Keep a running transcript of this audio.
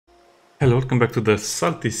Hello, welcome back to the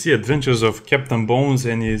Salty Sea Adventures of Captain Bones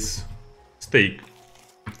and his steak.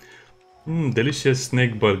 Delicious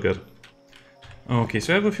snake burger. Okay,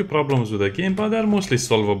 so I have a few problems with the game, but they're mostly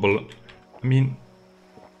solvable. I mean,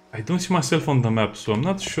 I don't see myself on the map, so I'm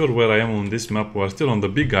not sure where I am on this map. We're still on the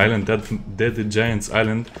big island, that Dead Giants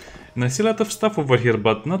Island. And I see a lot of stuff over here,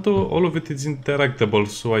 but not all of it is interactable,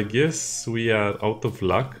 so I guess we are out of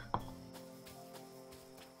luck.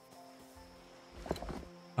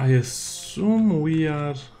 I assume we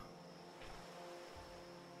are...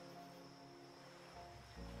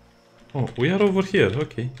 Oh, we are over here,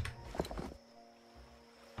 okay.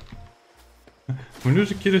 I'm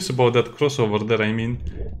really curious about that crossover there, I mean...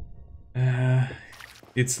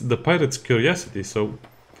 it's the pirate's curiosity, so...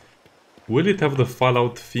 Will it have the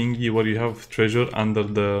Fallout thingy where you have treasure under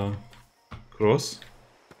the cross?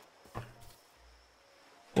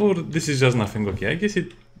 Or this is just nothing? Okay, I guess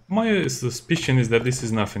it... My suspicion is that this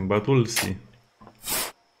is nothing, but we'll see.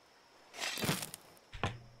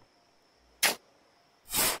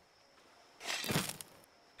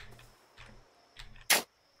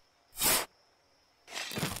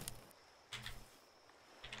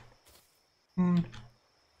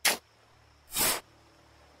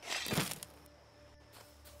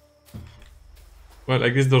 Well, I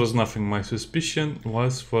guess there was nothing. My suspicion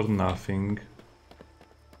was for nothing.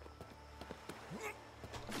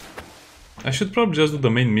 I should probably just do the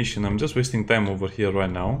main mission. I'm just wasting time over here right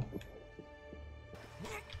now.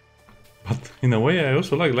 But in a way, I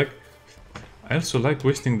also like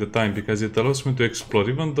wasting the time because it allows me to explore,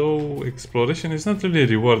 even though exploration is not really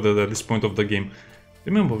rewarded at this point of the game.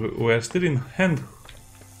 Remember, we are still in hand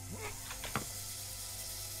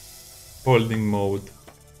holding mode.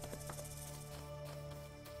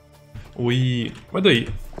 By the way,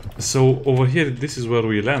 so over here, this is where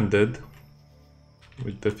we landed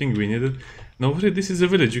with the thing we needed. Now over here, this is a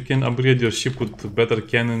village. You can upgrade your ship with better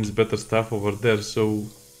cannons, better stuff over there, so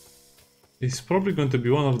it's probably going to be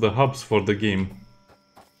one of the hubs for the game.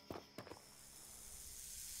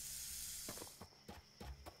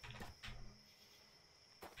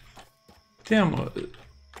 Damn,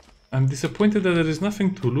 I'm disappointed that there is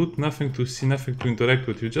nothing to loot, nothing to see, nothing to interact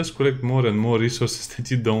with. You just collect more and more resources that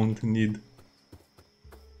you don't need.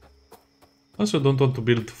 Also don't want to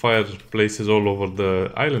build fireplaces all over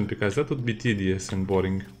the island because that would be tedious and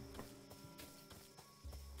boring.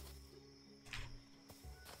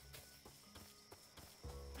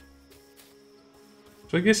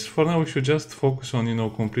 So I guess for now we should just focus on, you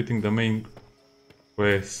know, completing the main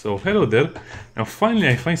quest. So hello there. Now finally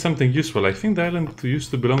I find something useful. I think the island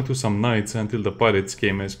used to belong to some knights until the pirates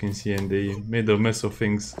came, as you can see, and they made a mess of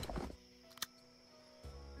things.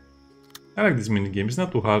 I like this minigame. It's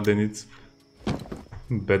not too hard and it's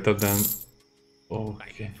better than...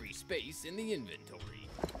 Okay. Free space in the inventory.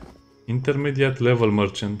 Intermediate level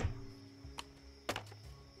merchant.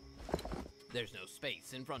 There's no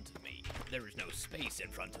space in front of me. There is no space in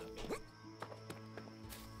front of me.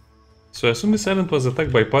 So I assume this island was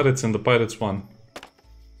attacked by pirates and the pirates won.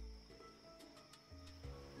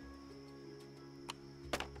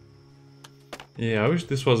 Yeah, I wish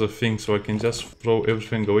this was a thing so I can just throw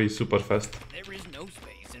everything away super fast. There is no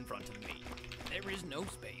space in front of me. There is no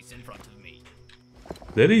space in front of me.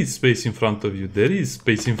 There is space in front of you. There is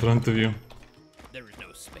space in front of you. There is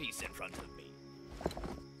no space in front of me.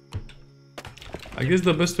 I guess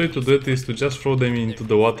the best way to do it is to just throw them into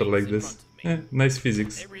the water like this. Nice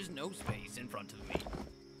physics. There is no space in front of me.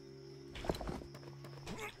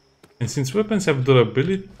 And since weapons have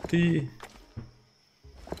durability,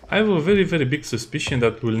 I have a very big suspicion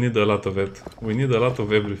that we'll need a lot of it. We need a lot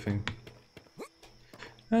of everything.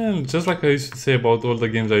 And just like I used to say about all the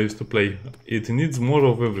games I used to play, it needs more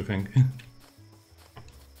of everything.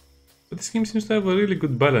 But this game seems to have a really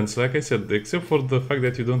good balance, like I said, except for the fact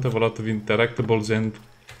that you don't have a lot of interactables and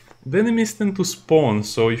the enemies tend to spawn,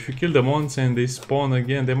 so if you kill them once and they spawn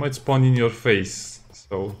again, they might spawn in your face,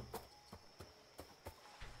 so...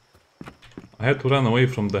 I had to run away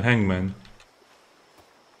from the hangman.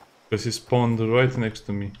 Because he spawned right next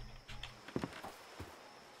to me.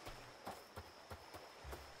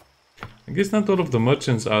 I guess not all of the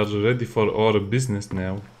merchants are ready for our business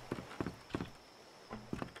now.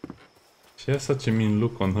 She has such a mean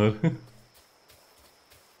look on her.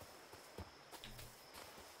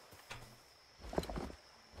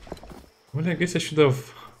 Well, I guess I should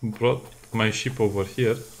have brought my ship over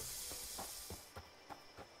here.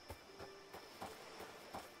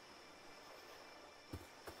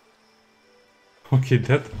 Okay,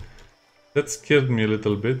 that scared me a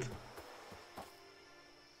little bit.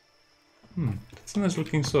 That's a nice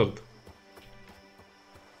looking sword.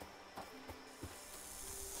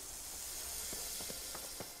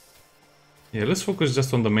 Yeah, let's focus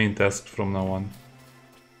just on the main task from now on.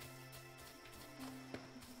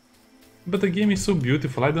 But the game is so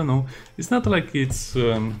beautiful, I don't know. It's not like it's...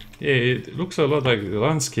 yeah, it looks a lot like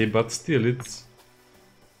landscape, but still it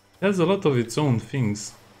has a lot of its own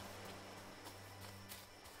things.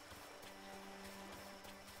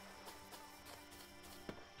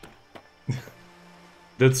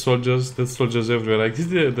 Dead soldiers everywhere. Like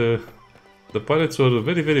the pirates were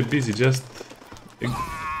very busy just...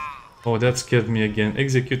 Oh, that scared me again.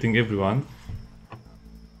 Executing everyone.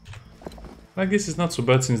 I guess it's not so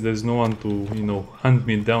bad since there's no one to, you know, hunt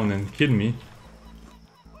me down and kill me.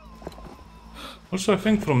 Also, I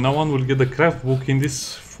think from now on we'll get the craft book in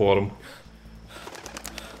this form.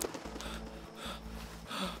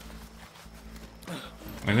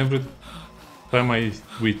 And every time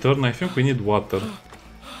we turn, I think we need water.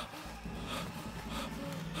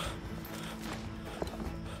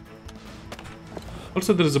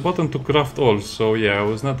 Also, there's a button to craft all, so yeah, I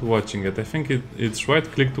was not watching it. I think it's right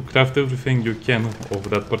click to craft everything you can of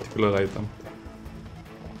that particular item.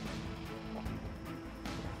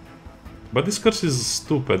 But this curse is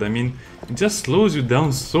stupid. I mean, it just slows you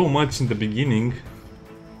down so much in the beginning.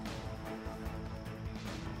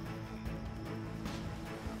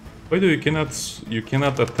 By the way, you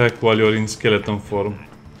cannot attack while you're in skeleton form.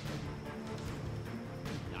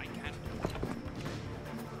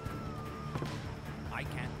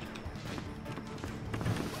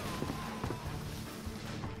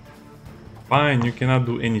 Fine, you cannot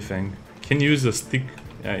do anything. Can you use a stick?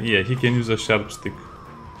 Yeah, he can use a sharp stick.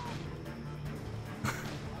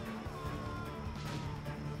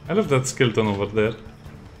 I love that skeleton over there.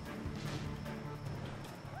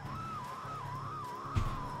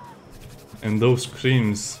 And those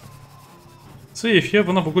screams. So yeah, if you have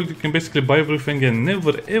enough gold, you can basically buy everything and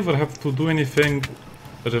never ever have to do anything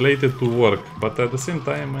related to work. But at the same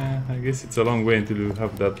time, I guess it's a long way until you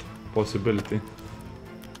have that possibility.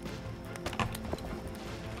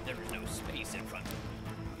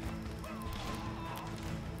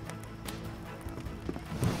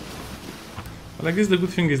 Well, I guess the good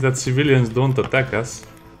thing is that civilians don't attack us.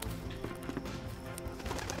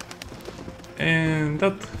 And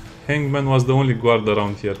that hangman was the only guard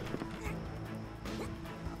around here.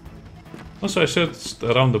 Also, I searched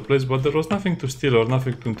around the place, but there was nothing to steal or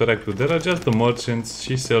nothing to interact with. There are just the merchants.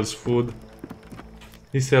 She sells food.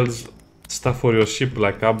 He sells stuff for your ship,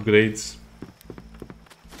 like upgrades.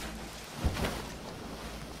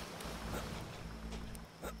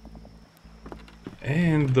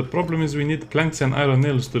 And the problem is we need planks and iron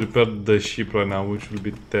nails to repair the ship right now, which will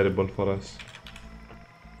be terrible for us.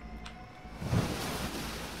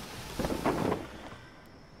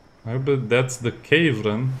 I bet that's the cave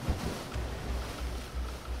run.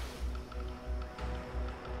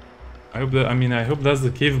 I hope that's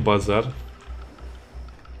the cave bazaar.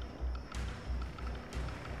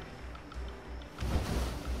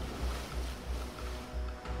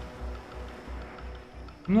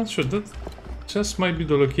 I'm not sure, that just might be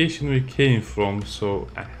the location we came from, so...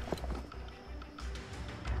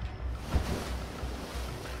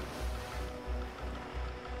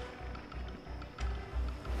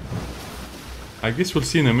 I guess we'll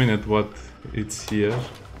see in a minute what it's here.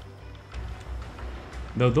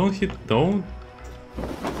 No, don't hit, don't.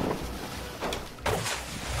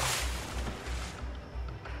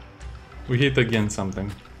 We hit again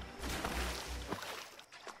something.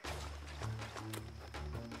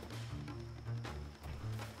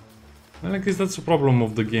 Well, I guess that's the problem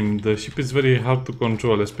of the game. The ship is very hard to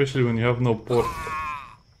control, especially when you have no port.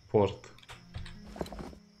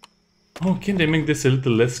 Oh, can they make this a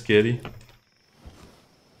little less scary?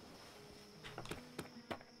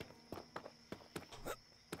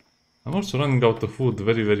 I'm also running out of food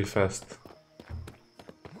very fast.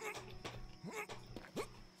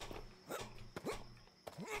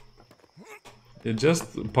 You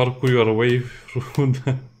just parkour your way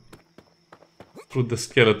through the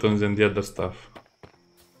skeletons and the other stuff.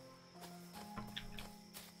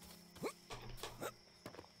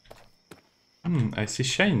 I see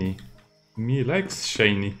shiny. Me likes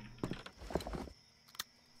shiny.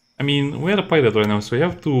 I mean, we're a pirate right now, so we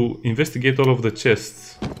have to investigate all of the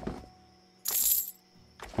chests.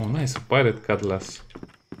 Oh nice, a pirate cutlass.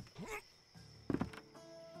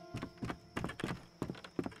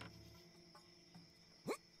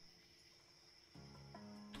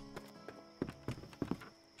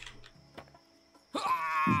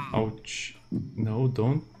 Ouch. No,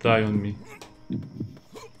 don't die on me.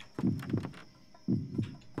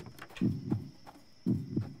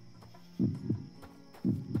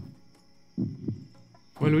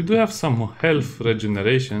 Well, we do have some health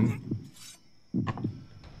regeneration.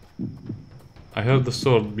 I heard the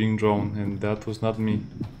sword being drawn, and that was not me.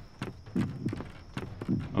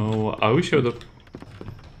 Oh, I wish I would have...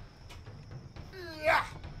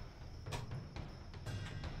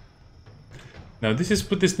 Now this is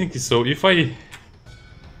pretty sneaky, so if I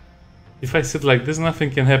sit like this, nothing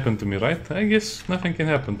can happen to me, right? I guess nothing can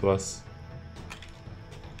happen to us.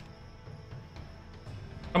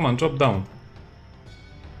 Come on, drop down.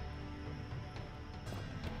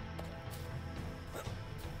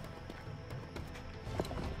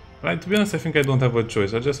 Right, to be honest, I think I don't have a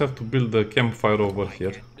choice. I just have to build a campfire over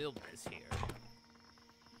here. Build this here.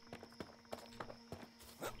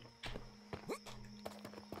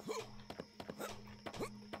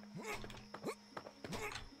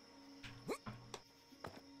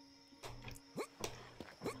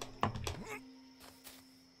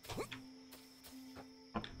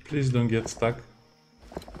 Please don't get stuck.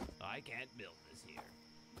 I can't build this here.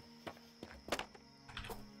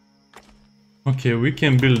 Okay, we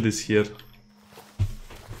can build this here.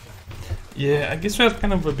 Yeah, I guess we are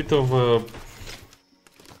kind of a bit of a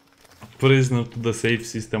prisoner to the save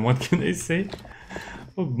system. What can I say?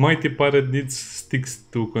 Oh, Mighty Pirate needs sticks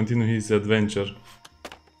to continue his adventure.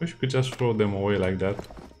 Wish we could just throw them away like that.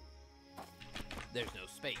 There's no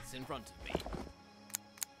space in front of me.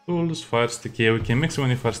 Tools, fire stick. Yeah, we can make so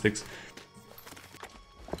many fire sticks.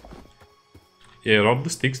 Yeah, rub the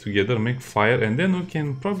sticks together, make fire, and then we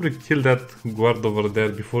can probably kill that guard over there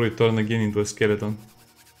before we turn again into a skeleton.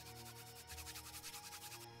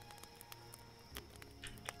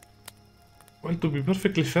 Well, to be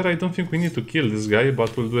perfectly fair, I don't think we need to kill this guy,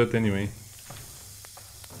 but we'll do it anyway.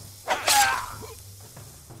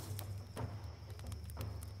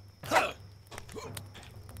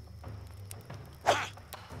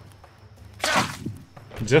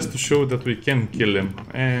 Just to show that we can kill him,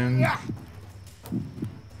 and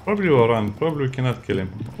probably we'll run, probably we cannot kill him.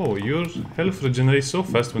 Oh, your health regenerates so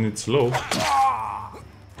fast when it's low.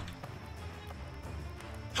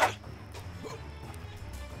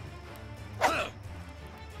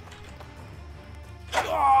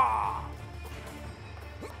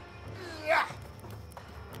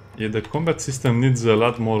 Yeah, the combat system needs a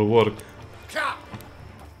lot more work.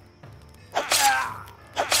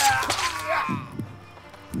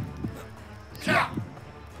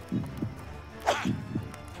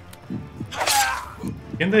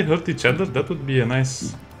 Can they hurt each other? That would be a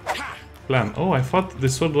nice plan. Oh, I thought the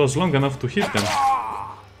sword was long enough to hit them.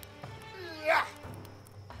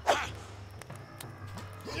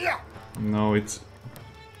 No, it's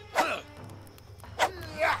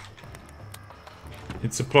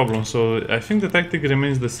a problem, so I think the tactic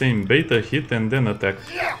remains the same. Bait a hit and then attack.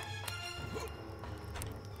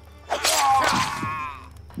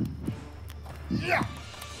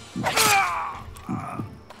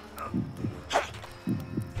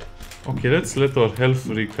 Okay, let's let our health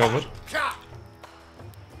recover.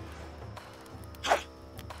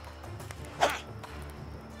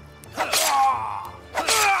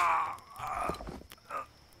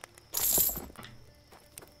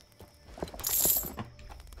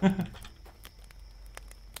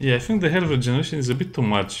 Yeah, I think the health regeneration is a bit too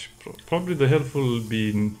much. Probably the health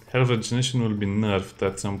regeneration will be nerfed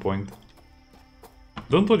at some point.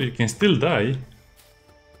 Don't worry, you can still die.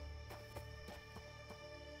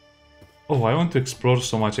 Oh, I want to explore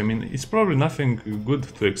so much. I mean, it's probably nothing good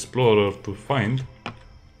to explore or to find.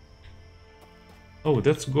 Oh,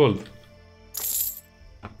 that's gold.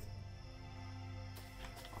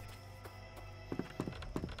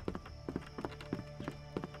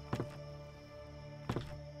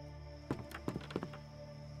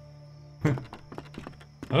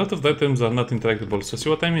 A lot of the items are not interactable, so see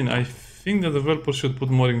what I mean? I think the developer should put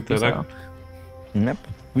more interact. Yep.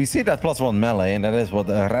 We see that +1 melee, and that is what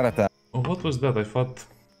Ratata. Oh, what was that? I thought...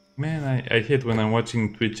 Man, I hate when I'm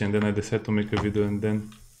watching Twitch and then I decide to make a video and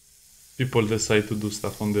then people decide to do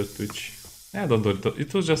stuff on their Twitch. Yeah, don't worry,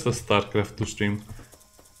 it was just a StarCraft 2 stream.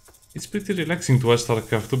 It's pretty relaxing to watch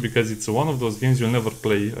StarCraft 2 because it's one of those games you'll never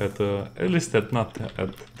play at least not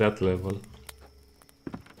at that level.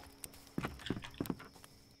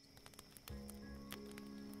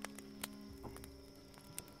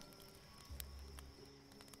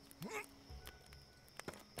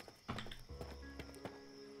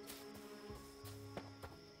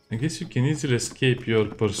 I guess you can easily escape your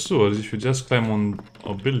pursuers if you just climb on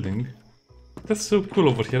a building. That's so cool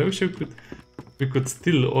over here. I wish we could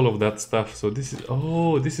steal all of that stuff. So this is...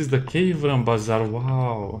 Oh, this is the cave from Bazaar.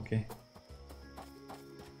 Wow, okay.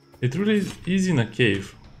 It really is in a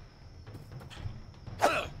cave.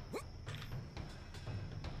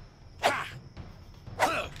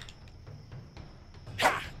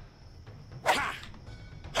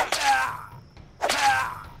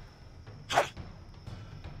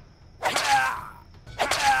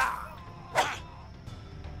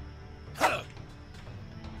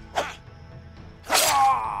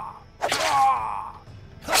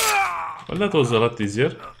 Well, that was a lot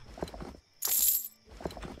easier.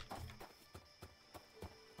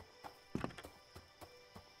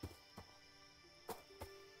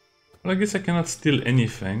 Well, I guess I cannot steal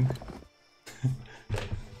anything.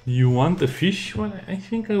 You want a fish? Well, I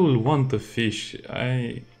think I will want a fish.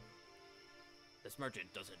 This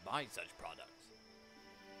merchant doesn't buy such products.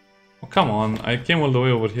 Oh, come on, I came all the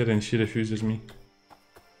way over here and she refuses me.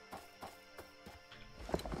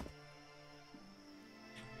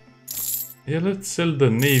 Yeah, let's sell the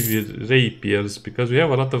navy rapiers because we have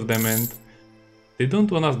a lot of them and they don't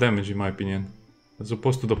do enough damage in my opinion. As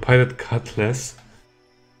opposed to the pirate cutlass.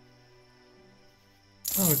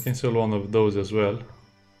 Oh, we can sell one of those as well.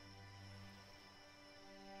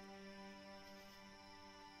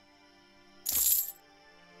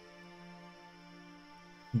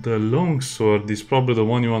 The longsword is probably the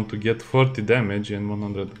one you want to get 40 damage and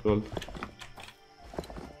 100 gold.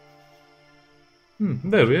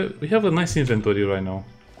 There, we have a nice inventory right now.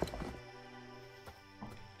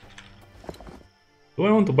 Do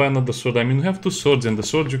I want to buy another sword? I mean, we have two swords and the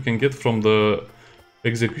sword you can get from the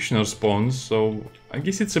executioner spawns, so I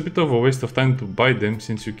guess it's a bit of a waste of time to buy them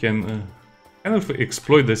since you can kind of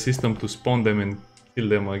exploit the system to spawn them and kill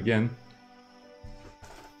them again.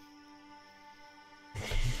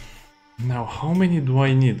 Now, how many do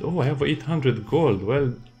I need? Oh, I have 800 gold.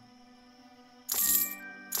 Well,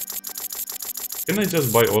 can I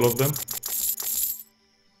just buy all of them?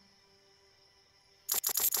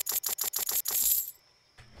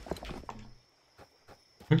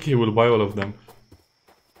 Okay, we'll buy all of them.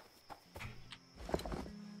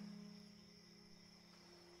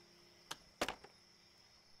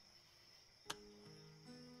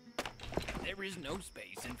 There is no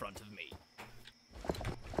space in front of me.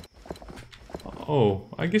 Oh,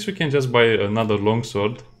 I guess we can just buy another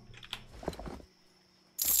longsword.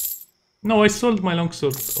 No, I sold my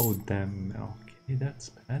longsword. Oh, damn. Okay, that's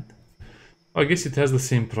bad. Oh, I guess it has the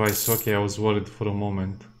same price. Okay, I was worried for a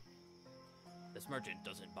moment. This merchant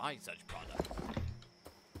doesn't buy such products.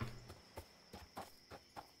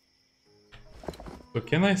 So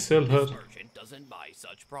can I sell her? This merchant doesn't buy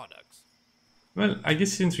such products. Well, I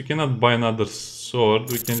guess since we cannot buy another sword,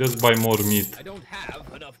 we can just buy more meat. I don't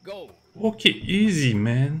have enough gold. Okay, easy,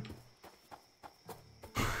 man.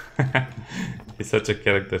 He's such a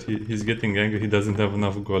character. He's getting angry. He doesn't have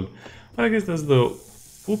enough gold. Well, I guess that's the...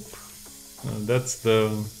 Oop. That's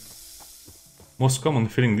the most common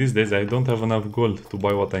feeling these days. I don't have enough gold to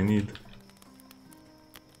buy what I need.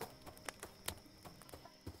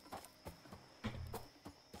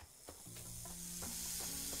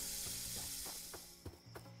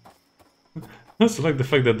 I also like the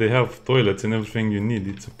fact that they have toilets and everything you need.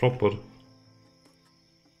 It's a proper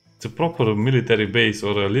military base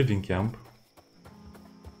or a living camp.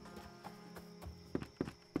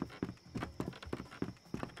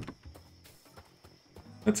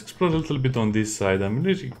 Let's explore a little bit on this side. I'm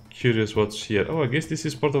really curious what's here. Oh, I guess this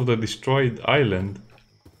is part of the destroyed island.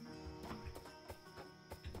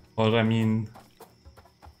 Or I mean...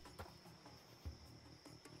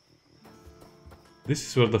 this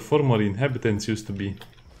is where the former inhabitants used to be.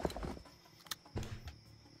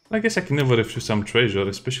 I guess I can never refuse some treasure,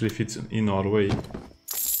 especially if it's in our way.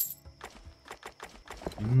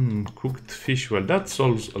 Cooked fish. Well, that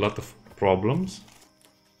solves a lot of problems.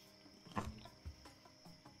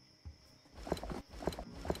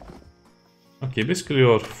 Okay, basically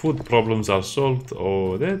your food problems are solved.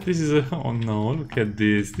 Oh, this is a... oh no, look at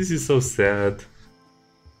this. This is so sad.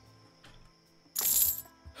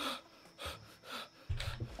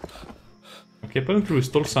 Okay, apparently we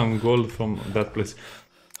stole some gold from that place.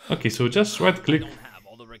 Okay, so just right click. I don't have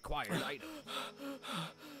all the required items.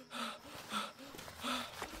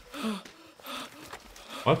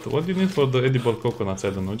 What do you need for the edible coconuts?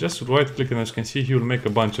 I don't know. Just right click and as you can see he will make a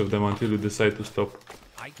bunch of them until you decide to stop.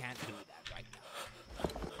 I can't do that right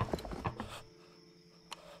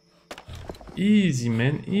now. Easy,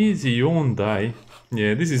 man, easy, you won't die.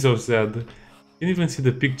 Yeah, this is so sad. You can even see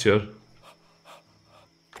the picture.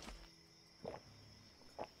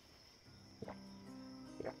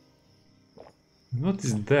 What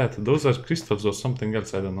is that? Those are crystals or something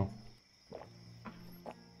else, I don't know.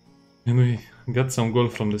 And we got some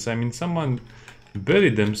gold from this. I mean, someone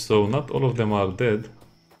buried them, so not all of them are dead.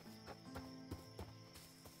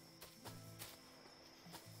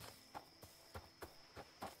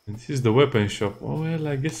 And this is the weapon shop. Oh well,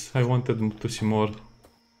 I guess I wanted to see more.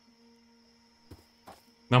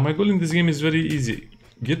 Now my goal in this game is very easy.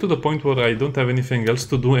 Get to the point where I don't have anything else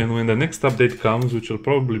to do, and when the next update comes, which will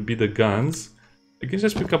probably be the guns, I can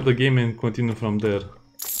just pick up the game and continue from there.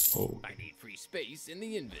 Oh. I need free space in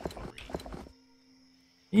the inventory.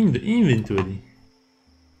 in the inventory.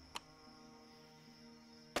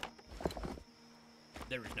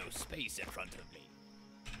 There is no space in front of me.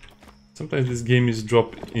 Sometimes this game is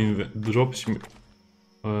drops me.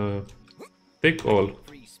 Take all.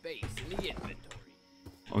 Free space in the inventory.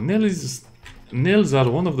 Oh, nails are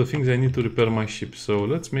one of the things I need to repair my ship, so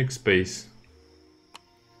let's make space.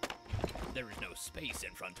 There is no space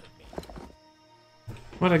in front of me.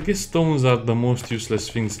 Well, I guess stones are the most useless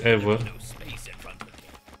things ever. No space in front of me.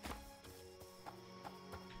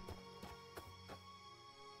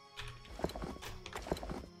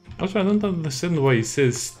 Also, I don't understand why he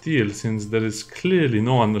says steal, since there is clearly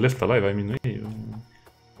no one left alive. I mean, hey,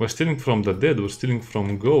 we're stealing from the dead, we're stealing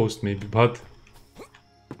from ghosts, maybe, but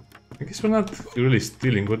I guess we're not really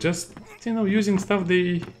stealing, we're just, you know, using stuff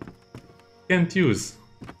they can't use.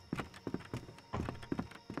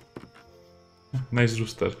 Nice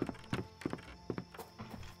rooster.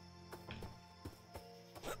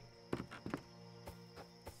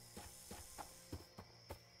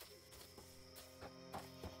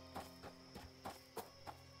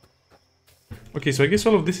 Okay, so I guess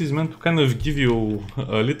all of this is meant to kind of give you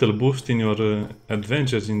a little boost in your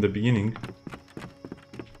adventures in the beginning.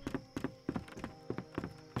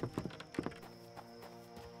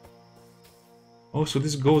 Oh, so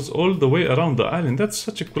this goes all the way around the island. That's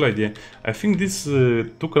such a cool idea. I think this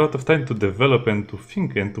took a lot of time to develop and to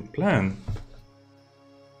think and to plan.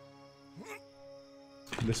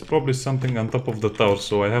 There's probably something on top of the tower,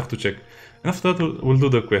 so I have to check. And after that, we'll do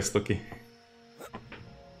the quest, okay.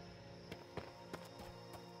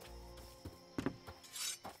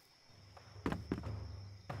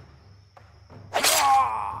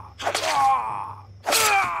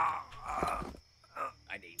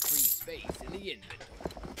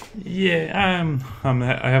 Yeah,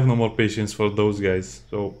 I have no more patience for those guys,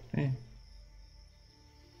 so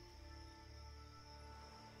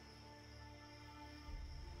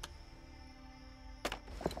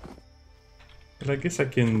Well, I guess I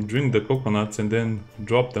can drink the coconuts and then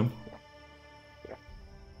drop them.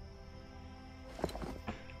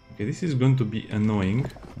 Okay, this is going to be annoying,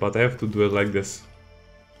 but I have to do it like this.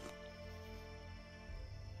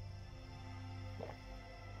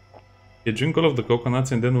 Okay, drink all of the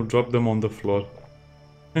coconuts and then we'll drop them on the floor.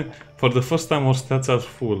 For the first time our stats are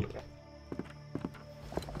full.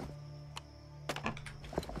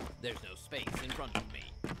 There's no space in front of me.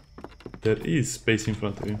 There is space in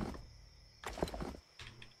front of you.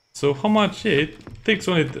 So how much? Yeah, it takes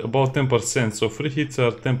only about 10%, so 3 hits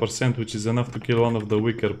are 10%, which is enough to kill one of the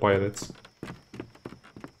weaker pirates.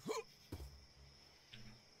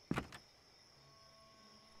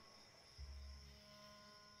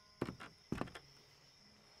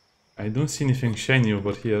 I don't see anything shiny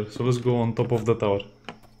over here, so let's go on top of the tower.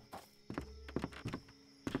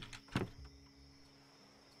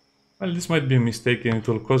 Well, this might be a mistake and it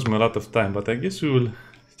will cost me a lot of time, but I guess we will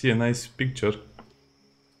see a nice picture.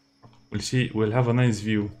 We'll have a nice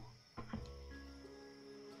view.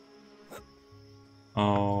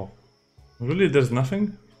 Oh, really? There's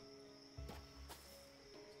nothing?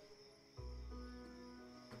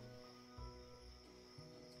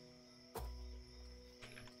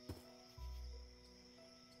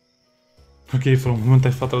 Okay, for a moment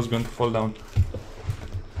I thought I was going to fall down.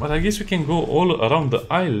 But I guess we can go all around the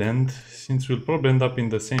island, since we'll probably end up in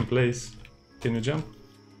the same place. Can you jump?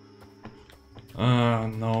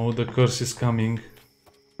 No, the curse is coming.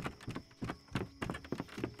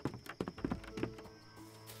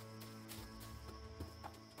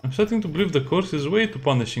 I'm starting to believe the curse is way too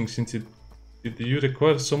punishing, since you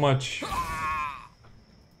require so much.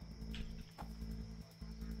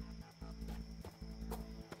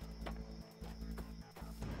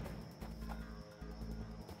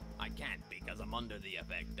 I can't because I'm under the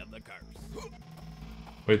effect of the curse.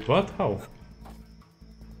 Wait, what? How?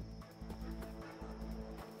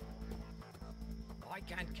 I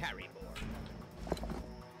can't carry more.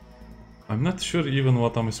 I'm not sure even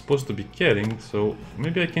what I'm supposed to be carrying, so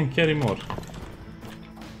maybe I can carry more.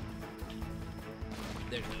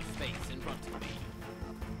 There's no space in front of me.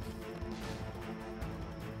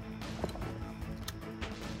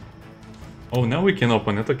 Oh, now we can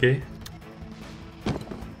open it, okay.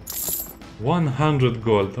 100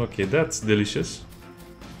 gold, okay, that's delicious.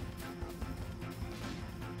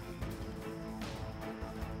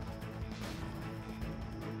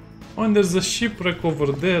 Oh, and there's a shipwreck over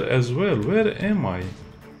there as well. Where am I?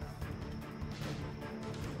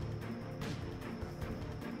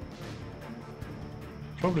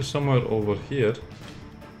 Probably somewhere over here.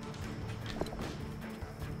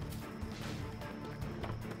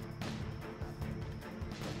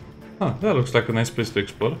 Huh, that looks like a nice place to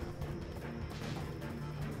explore.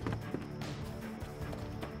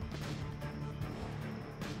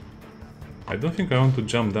 I don't think I want to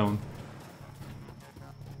jump down.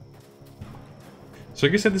 So I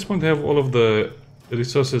guess at this point we have all of the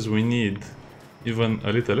resources we need, even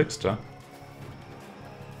a little extra.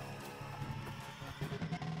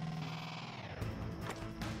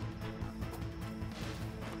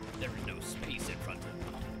 There is no space in front of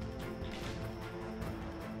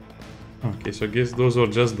me. Okay, so I guess those are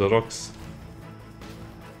just the rocks.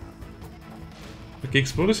 Okay,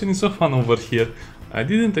 exploration is so fun over here. I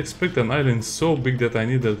didn't expect an island so big that I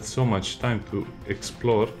needed so much time to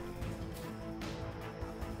explore.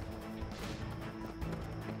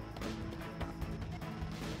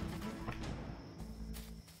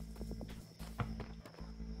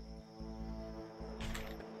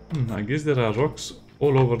 I guess there are rocks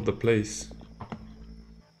all over the place.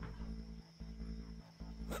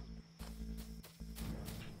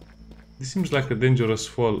 This seems like a dangerous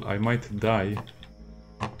fall. I might die.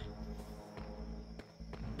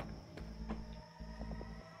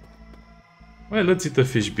 Well, let's eat a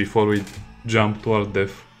fish before we jump to our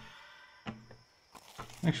death.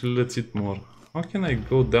 Actually, let's eat more. How can I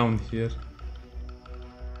go down here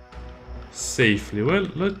safely? Well,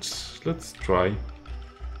 let's try.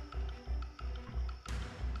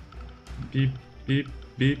 Beep, beep,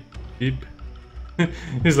 beep, beep.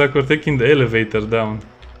 It's like we're taking the elevator down.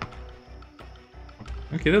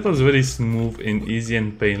 Okay, that was very smooth and easy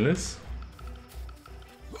and painless.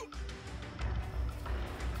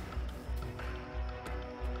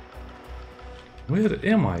 Where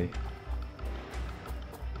am I?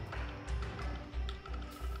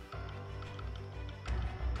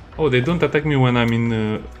 Oh, they don't attack me when I'm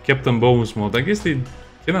in Captain Bones mode. I guess they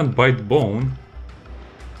cannot bite bone.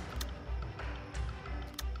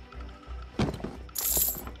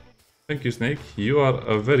 Thank you, Snake. You are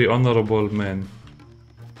a very honorable man.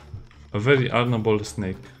 A very honorable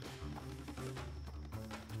snake.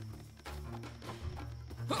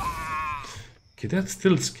 Okay, that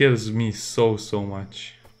still scares me so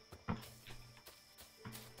much.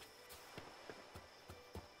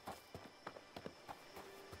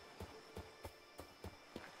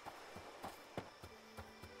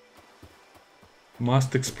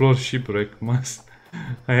 Must explore shipwreck, must.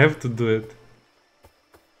 I have to do it.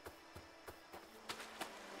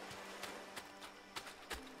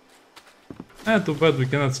 Ah, too bad we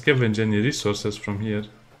cannot scavenge any resources from here.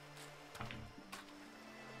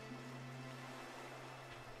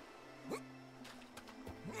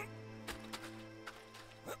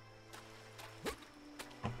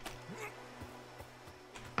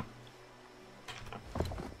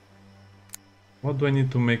 What do I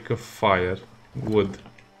need to make a fire? Wood.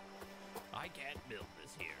 I can't build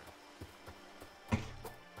this here.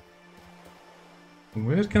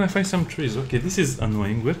 Where can I find some trees? Okay, this is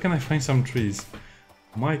annoying. Where can I find some trees?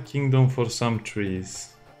 My kingdom for some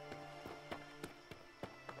trees.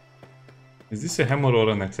 Is this a hammer or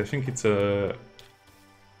an axe? I think it's a...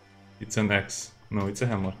 It's an axe. No, it's a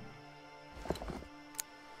hammer.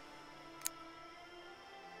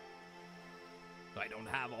 I don't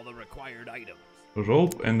have all the required items.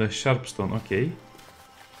 Rope and a sharp stone. Okay.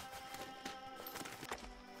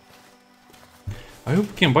 I hope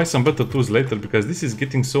we can buy some better tools later, because this is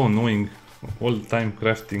getting so annoying all the time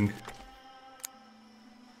crafting.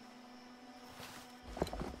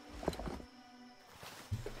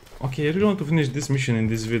 Okay, I really want to finish this mission in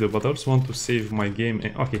this video, but I also want to save my game.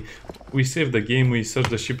 Okay, we save the game, we search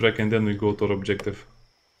the shipwreck, and then we go to our objective.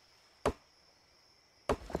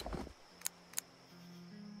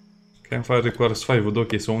 Campfire requires 5 wood.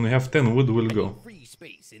 Okay, so when we have 10 wood, we'll go. Free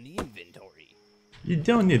space in the inventory. You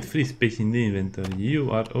don't need free space in the inventory.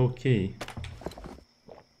 You are okay.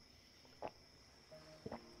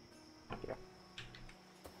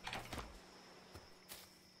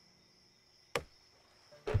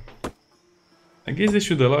 I guess they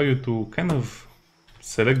should allow you to kind of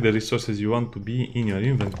select the resources you want to be in your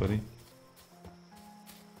inventory.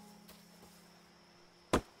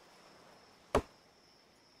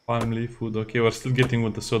 Family, food, okay, we're still getting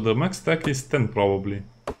with the... So the max stack is 10 probably.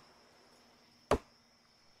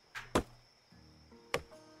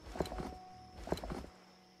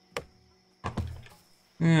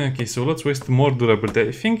 Okay, so let's waste more durability.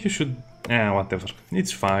 I think you should... whatever.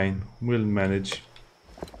 It's fine. We'll manage.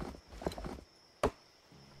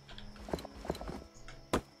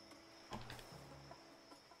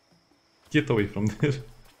 Get away from there.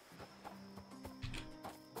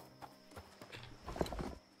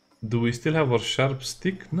 Do we still have our sharp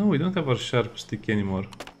stick? No, we don't have our sharp stick anymore.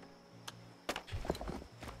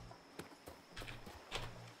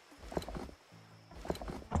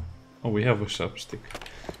 Oh, we have a sharp stick.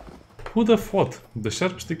 Who'd have thought? The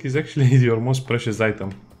sharp stick is actually your most precious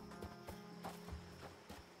item.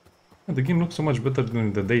 The game looks so much better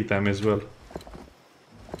during the daytime as well.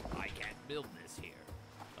 I can't build this here.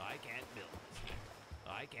 I can't build this here.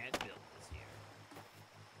 I can't build this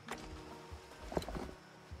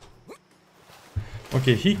here.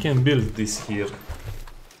 Okay, he can build this here.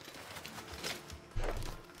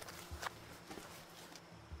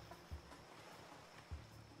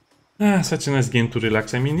 Such a nice game to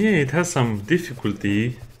relax. I mean, yeah, it has some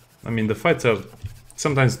difficulty. I mean, the fights are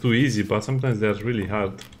sometimes too easy, but sometimes they are really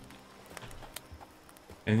hard.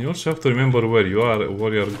 And you also have to remember where you are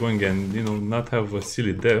going, and, you know, not have a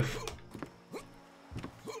silly death.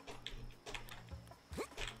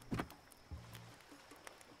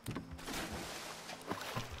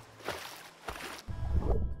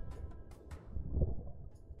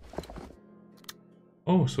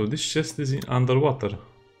 Oh, so this chest is underwater.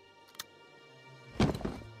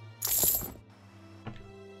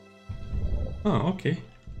 Oh, okay.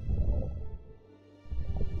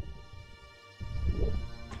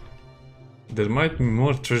 There might be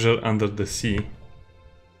more treasure under the sea.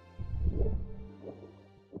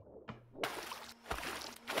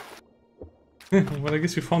 Well, I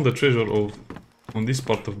guess we found the treasure on this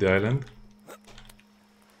part of the island.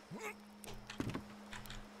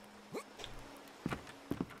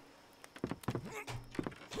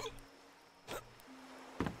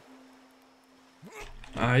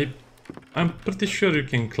 I'm pretty sure you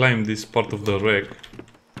can climb this part of the wreck.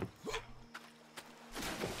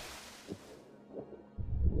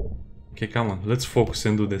 Okay, come on, let's focus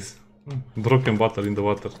and do this. Broken bottle in the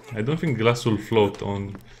water. I don't think glass will float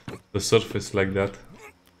on the surface like that.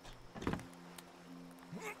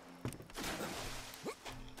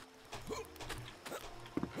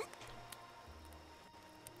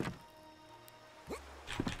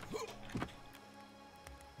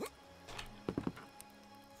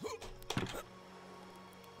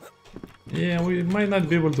 Yeah, we might not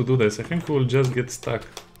be able to do this. I think we'll just get stuck.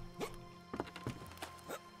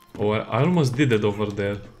 Oh, I almost did it over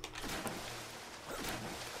there.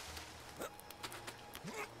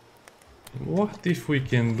 What if we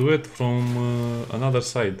can do it from another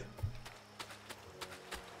side?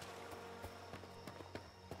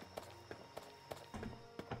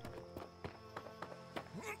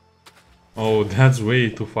 Oh, that's way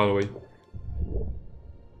too far away.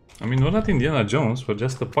 I mean, we're not Indiana Jones, we're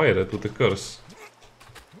just a pirate with a curse.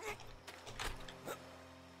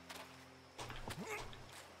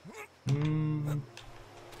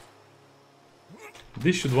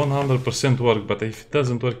 This should 100% work, but if it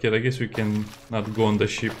doesn't work here, I guess we can not go on the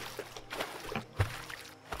ship.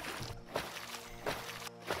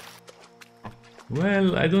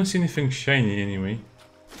 Well, I don't see anything shiny anyway.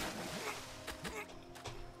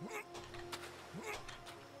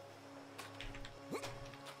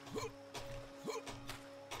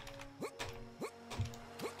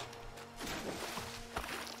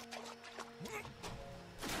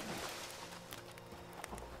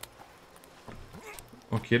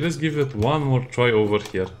 Okay, let's give it one more try over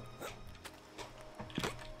here.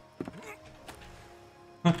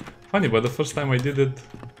 Huh, funny, but the first time I did it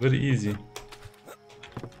very easy.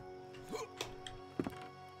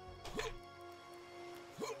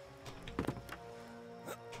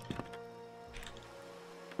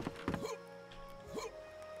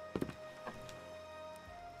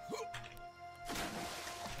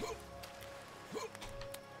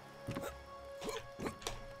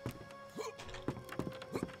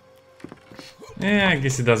 Yeah, I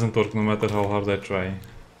guess it doesn't work no matter how hard I try.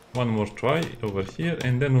 One more try over here,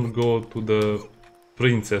 and then we'll go to the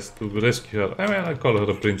princess to rescue her. I mean, I call her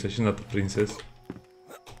a princess, she's not a princess.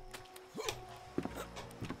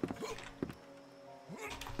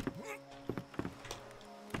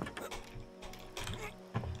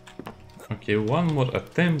 Okay, one more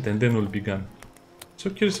attempt and then we'll be gone. So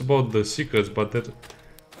curious about the secrets, but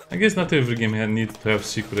I guess not every game needs to have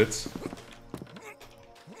secrets.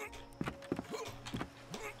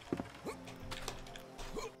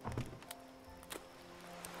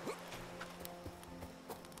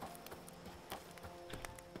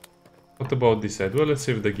 What about this side? Well, let's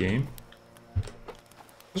save the game.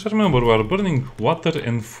 Just remember, we are burning water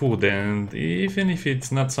and food, and even if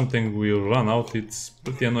it's not something we'll run out, it's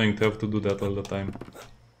pretty annoying to have to do that all the time.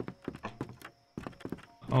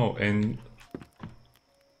 Oh, and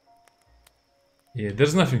yeah,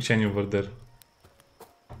 there's nothing shiny over there.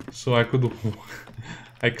 So I could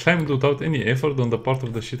I climbed without any effort on the part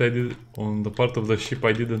of the ship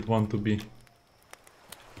I didn't want to be.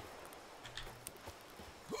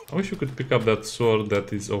 I wish you could pick up that sword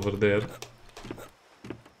that is over there.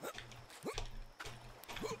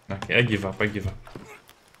 Okay, I give up. I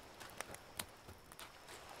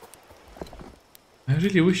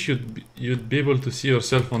really wish you'd be able to see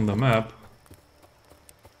yourself on the map.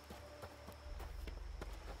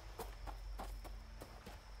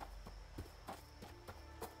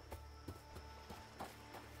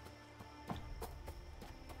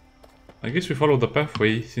 I guess we follow the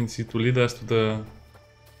pathway since it will lead us to the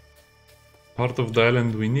part of the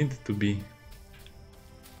island we need to be.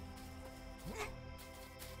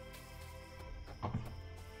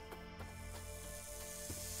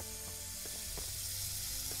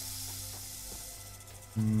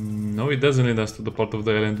 No, it doesn't lead us to the part of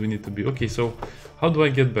the island we need to be. Okay, so how do I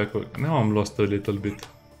get back? Now I'm lost a little bit.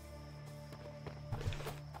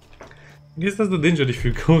 I guess that's the danger if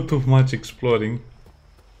you go too much exploring.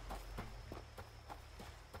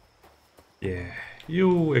 Yeah,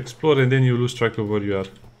 you explore and then you lose track of where you are.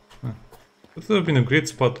 Huh. That would have been a great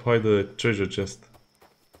spot to hide the treasure chest.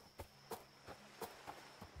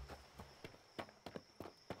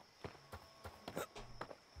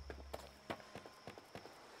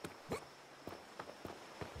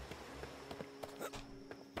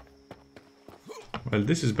 Well,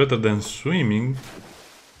 this is better than swimming.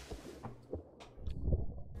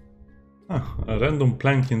 Ah, a random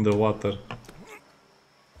plank in the water.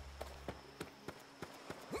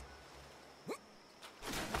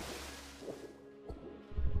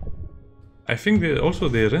 I think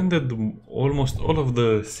they rendered almost all of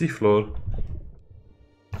the seafloor.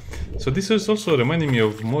 So this is also reminding me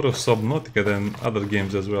of more of Subnautica than other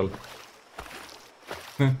games as well.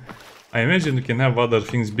 I imagine you can have other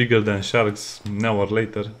things bigger than sharks now or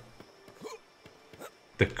later.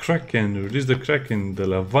 The Kraken, release the Kraken, the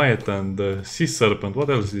Leviathan, the Sea Serpent, what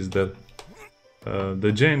else is there?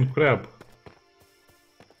 The giant crab.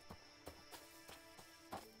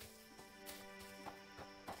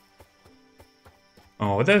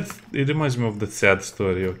 Oh, it reminds me of the sad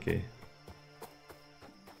story, okay.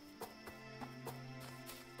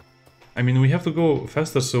 I mean, we have to go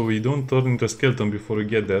faster so we don't turn into a skeleton before we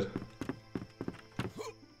get there.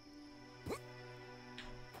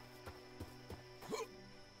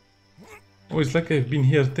 Oh, it's like I've been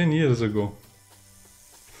here 10 years ago.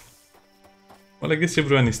 Well, I guess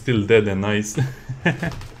everyone is still dead and nice.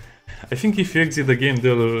 I think if you exit the game,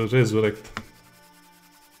 they'll resurrect.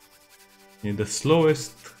 Yeah, the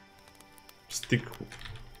slowest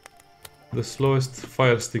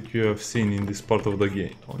fire stick you have seen in this part of the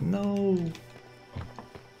game. Oh no!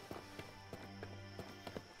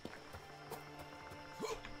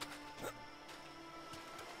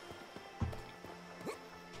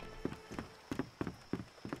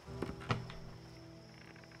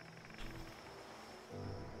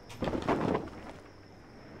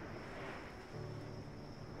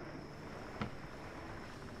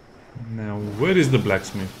 Now, where is the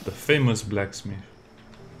blacksmith? The famous blacksmith.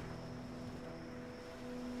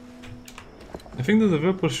 I think the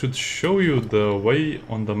developer should show you the way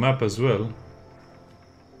on the map as well.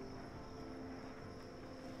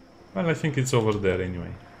 Well, I think it's over there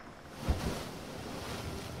anyway.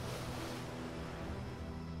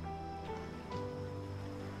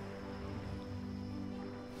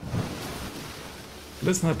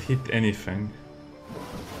 Let's not hit anything.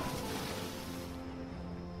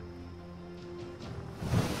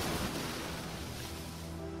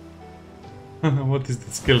 What is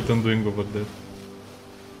the skeleton doing over there?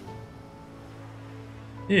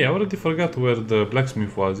 Yeah, I already forgot where the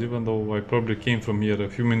blacksmith was, even though I probably came from here a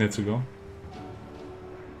few minutes ago.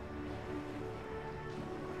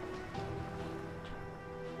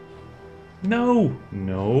 No!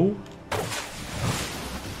 No!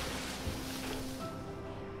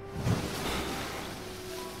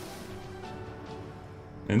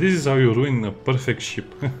 And this is how you ruin a perfect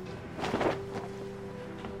ship.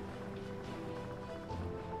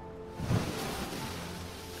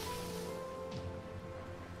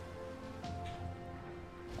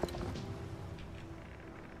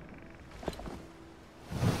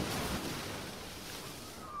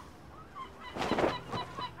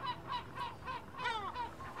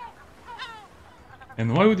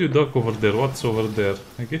 And why would you dock over there? What's over there?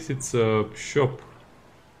 I guess it's a shop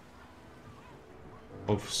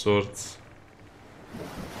of sorts.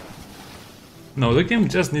 No, the game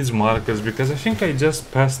just needs markers because I think I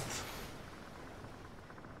just passed.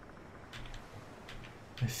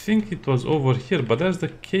 I think it was over here, but there's the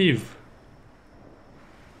cave.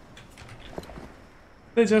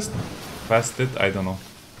 I just passed it, I don't know.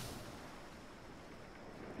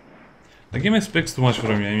 The game expects too much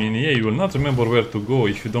from you. I mean, yeah, you will not remember where to go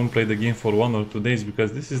if you don't play the game for 1 or 2 days,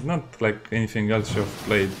 because this is not like anything else you've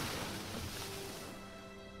played.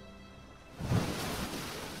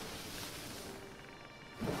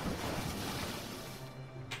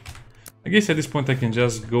 I guess at this point I can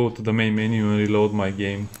just go to the main menu and reload my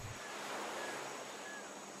game.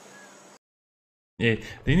 Yeah,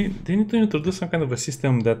 they need to introduce some kind of a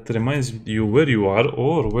system that reminds you where you are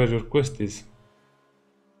or where your quest is.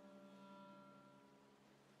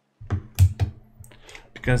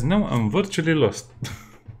 Because now I'm virtually lost.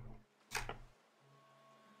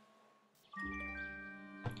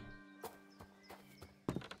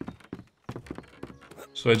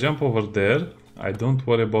 So I jump over there. I don't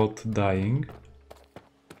worry about dying.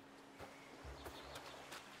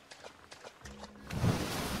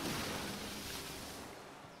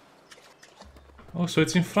 Oh, so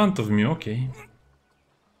it's in front of me, okay.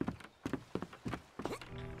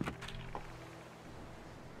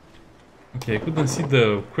 Okay, I couldn't see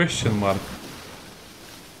the question mark.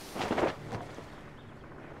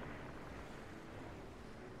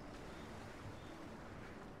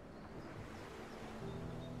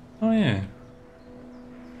 Oh yeah.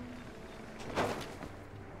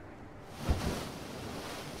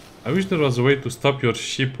 I wish there was a way to stop your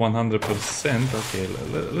ship 100%. Okay,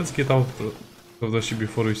 let's get out of the ship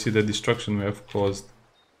before we see the destruction we have caused.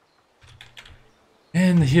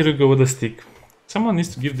 And here we go with the stick. Someone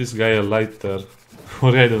needs to give this guy a lighter,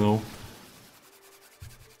 or I don't know,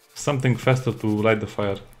 something faster to light the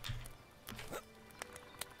fire.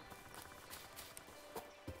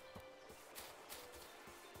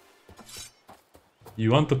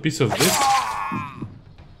 You want a piece of this?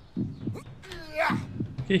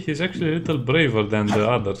 Okay, he's actually a little braver than the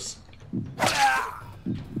others.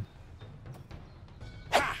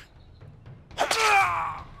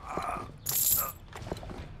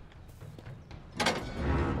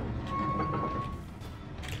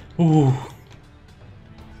 Ooh.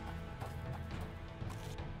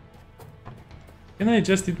 Can I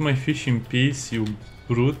just eat my fish in peace, you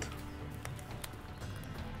brute?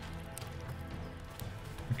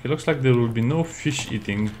 Okay, looks like there will be no fish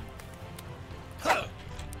eating.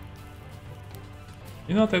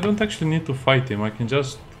 You know what, I don't actually need to fight him, I can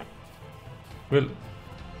just... Well,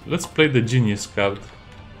 let's play the genius card.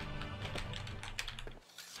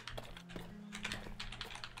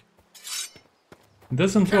 It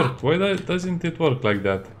doesn't work. Why doesn't it work like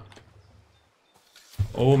that?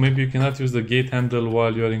 Oh, maybe you cannot use the gate handle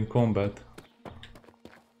while you are in combat.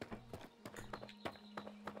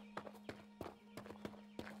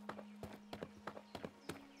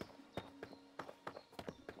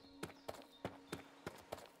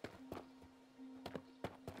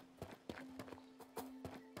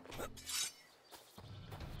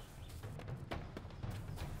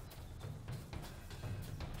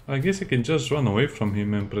 I guess I can just run away from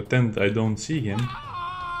him and pretend I don't see him.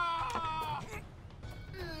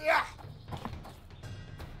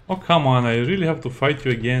 Oh come on, I really have to fight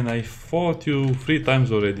you again. I fought you 3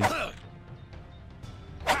 times already.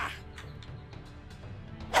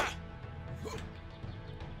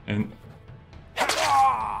 And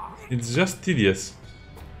it's just tedious.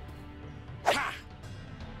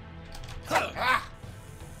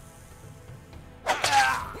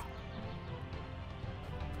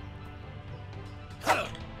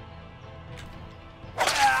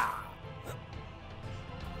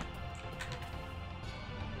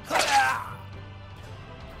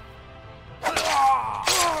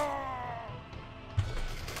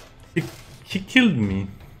 He killed me,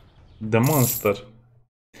 the monster.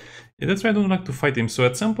 Yeah, that's why I don't like to fight him. So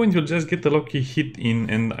at some point you'll just get a lucky hit in,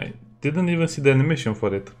 and I didn't even see the animation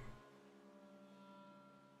for it.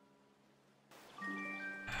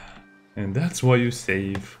 And that's why you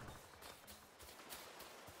save.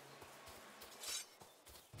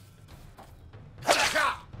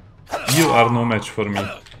 You are no match for me.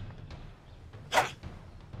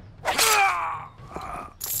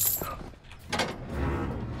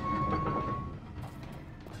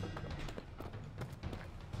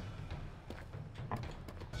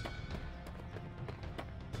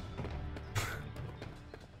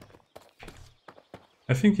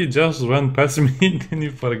 I think he just ran past me and then he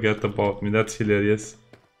forgot about me. That's hilarious.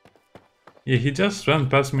 Yeah, he just ran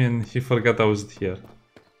past me and he forgot I was here.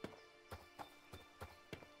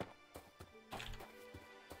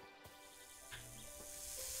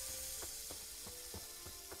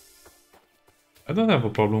 I don't have a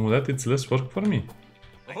problem with that, it's less work for me.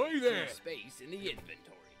 Ahoy there! Space in the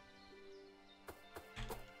inventory.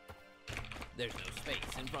 There's no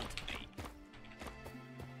space in front of me.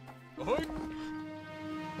 Ahoy!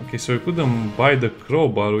 Okay, so we couldn't buy the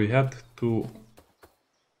crowbar, we had to...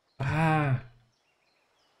 Ah!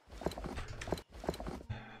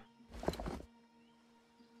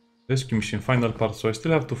 Rescue mission, final part, so I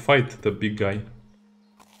still have to fight the big guy.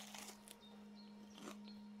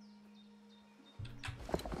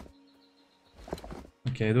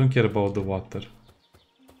 Okay, I don't care about the water.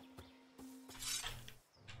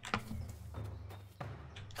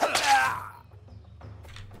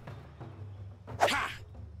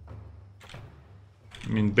 I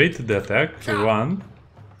mean, bait the attack, run,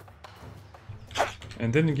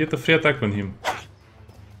 and then you get a free attack on him.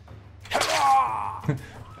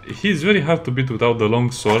 He's very hard to beat without the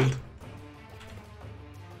long sword.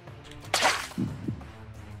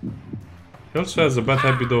 He also has a bad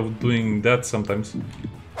habit of doing that sometimes.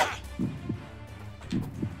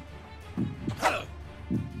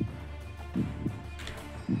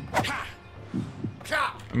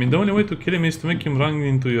 I mean, the only way to kill him is to make him run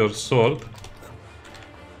into your sword,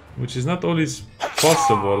 which is not always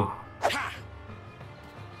possible.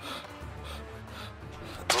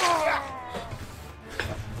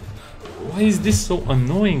 Why is this so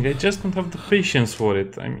annoying? I just don't have the patience for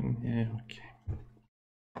it. I mean, yeah, okay.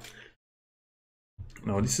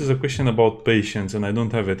 No, this is a question about patience and I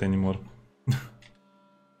don't have it anymore.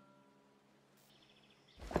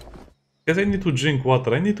 Because I need to drink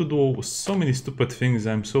water, I need to do so many stupid things,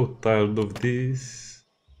 I'm so tired of this.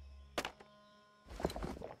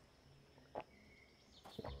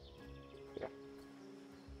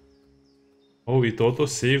 Oh, it auto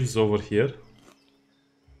saves over here.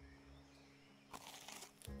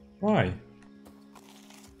 Why?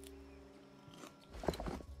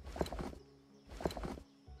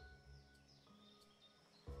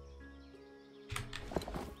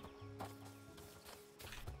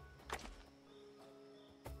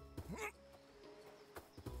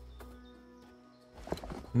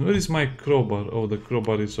 And where is my crowbar? Oh, the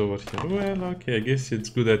crowbar is over here. Well, okay, I guess it's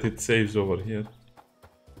good that it saves over here.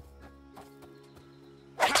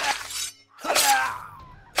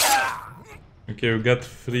 Okay, we got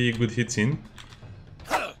 3 good hits in.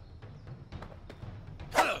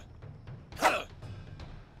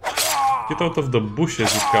 Get out of the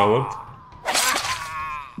bushes, you coward.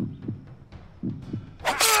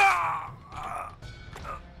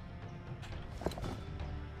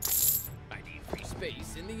 I need free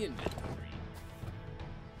space in the inventory.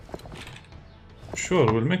 Sure,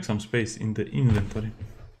 we'll make some space in the inventory.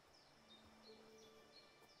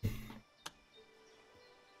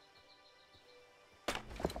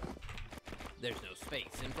 There's no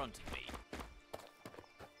space in front of me.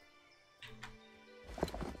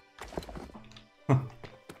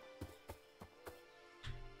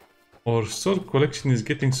 Our sword collection is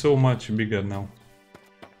getting so much bigger now.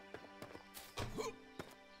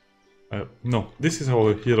 No, this is how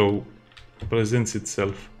a hero presents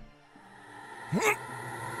itself.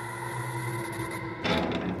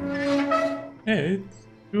 Hey,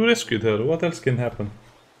 you rescued her, what else can happen?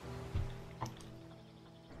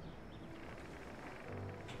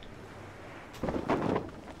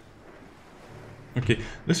 Okay,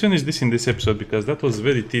 let's finish this in this episode because that was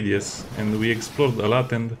very tedious and we explored a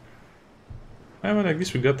lot and... well, I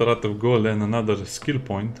guess we got a lot of gold and another skill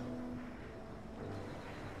point.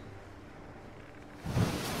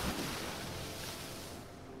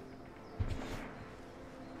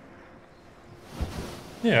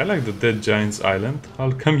 Yeah, I like the Dead Giants Island.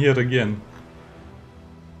 I'll come here again.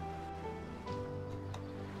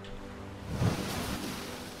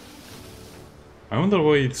 I wonder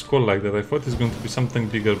why it's called like that. I thought it's going to be something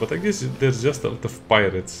bigger, but I guess there's just a lot of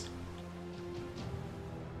pirates.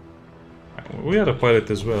 We are a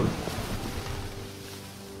pirate as well.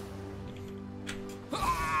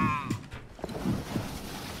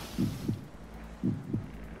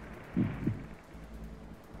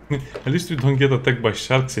 At least we don't get attacked by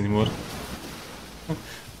sharks anymore.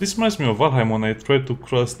 This reminds me of Valheim when I tried to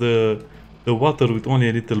cross the water with only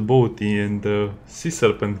a little boaty and the sea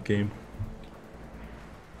serpent came.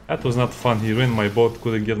 That was not fun, he ruined my boat,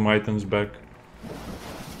 couldn't get my items back.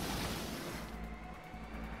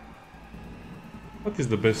 What is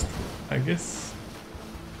the best? I guess...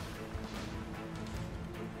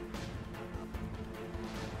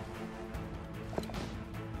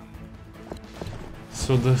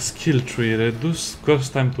 So the skill tree, reduce curse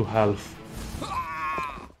time to half.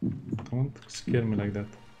 Don't scare me like that.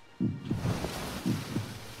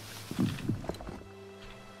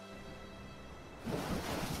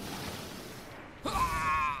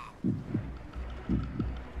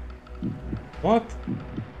 What?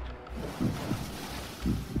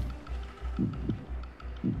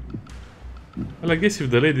 Well, I guess if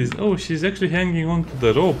the lady is... Oh, she's actually hanging on to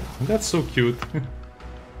the rope. That's so cute.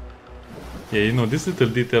 Yeah, you know, these little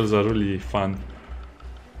details are really fun.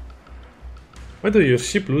 By the way, your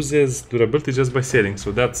ship loses durability just by sailing,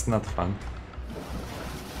 so that's not fun.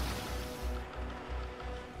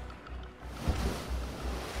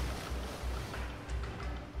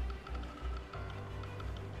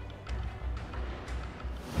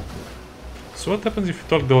 So what happens if you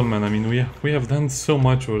talk the old man? I mean, we have done so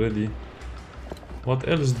much already. What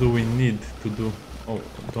else do we need to do? Oh,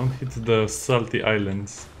 don't hit the salty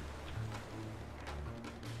islands.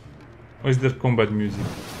 Or is there combat music?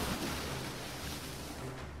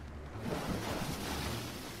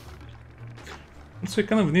 Also, it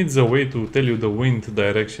kind of needs a way to tell you the wind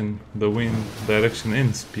direction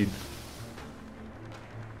and speed.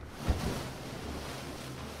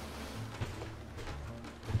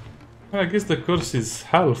 Well, I guess the curse is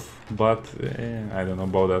half, but I don't know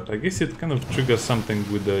about that. I guess it kind of triggers something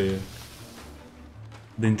with the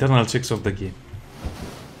internal checks of the game.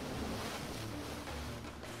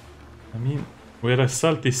 I mean, we're a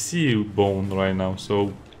salty sea bone right now,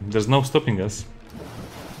 so there's no stopping us.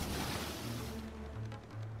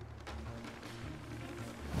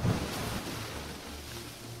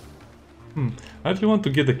 I really want to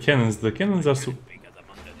get the cannons. The cannons are so...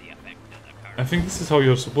 I think this is how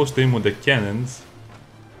you're supposed to aim with the cannons.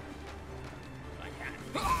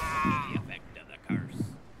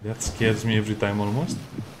 That scares me every time almost.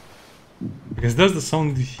 Because that's the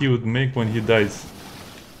sound he would make when he dies.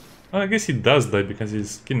 Well, I guess he does die because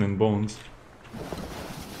he's skin and bones.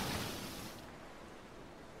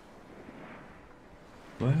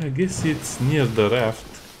 Well, I guess it's near the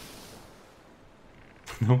raft.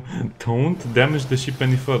 No, don't damage the ship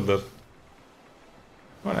any further.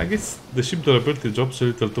 Well, I guess the ship durability drops a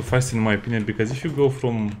little too fast in my opinion, because if you go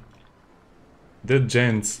from Dead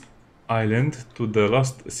Giant's island to the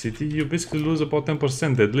last city, you basically lose about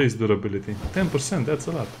 10% at least durability. 10%, that's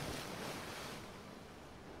a lot.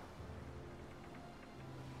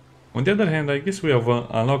 On the other hand, I guess we have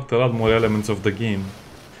unlocked a lot more elements of the game.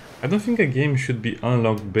 I don't think a game should be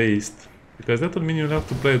unlocked based, because that will mean you'll have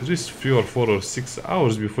to play at least 3 or 4 or 6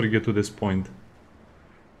 hours before you get to this point.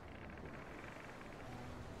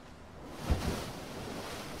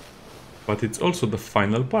 But it's also the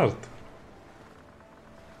final part.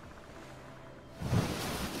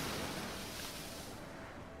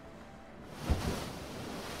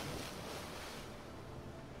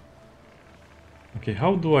 Okay,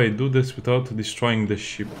 how do I do this without destroying the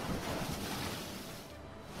ship?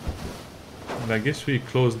 And I guess we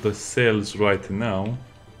close the sails right now.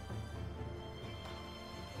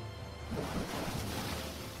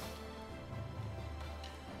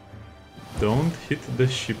 Don't hit the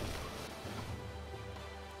ship.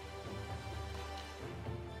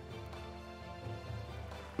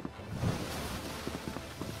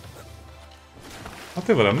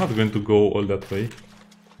 Whatever, I'm not going to go all that way.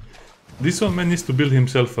 This one man needs to build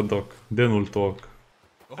himself a dock, then we'll talk.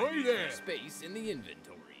 Ahoy there! Space in the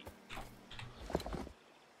inventory.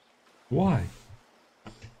 Why?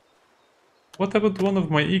 What happened to one of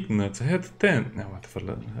my Ignots? I had 10. No,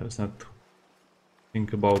 whatever, let's not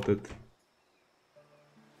think about it.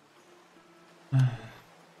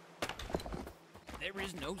 There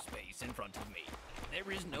is no space in front of me.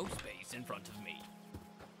 There is no space in front of me.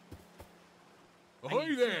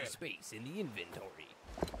 Ahoy there! Space in the inventory.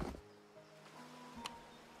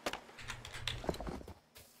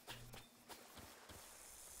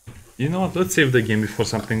 You know what, let's save the game before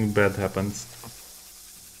something bad happens.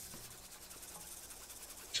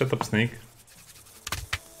 Shut up, Snake.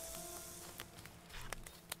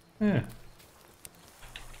 Yeah.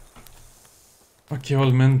 Okay,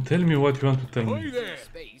 old man, tell me what you want to tell me.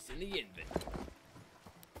 Space in the inventory.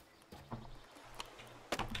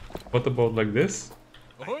 What about like this?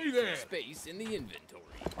 Ahoy there! Space in the inventory.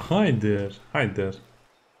 Hi there, hi there.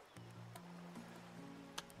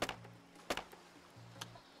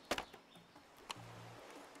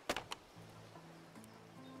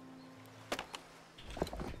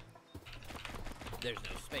 There's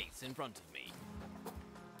no space in front of me.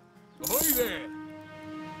 Ahoy there!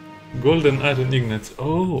 Golden iron ignites.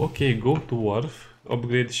 Oh, okay, go to wharf,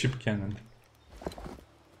 upgrade ship cannon.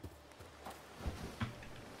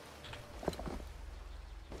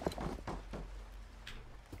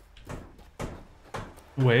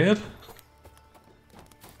 Where?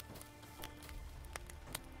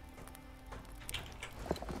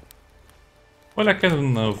 Well, I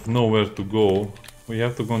kind of know where to go. We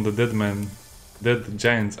have to go on the Dead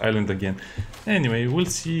Giant's island again. Anyway, we'll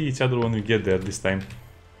see each other when we get there this time.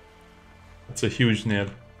 That's a huge nail.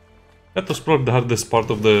 That was probably the hardest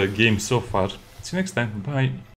part of the game so far. See you next time. Bye.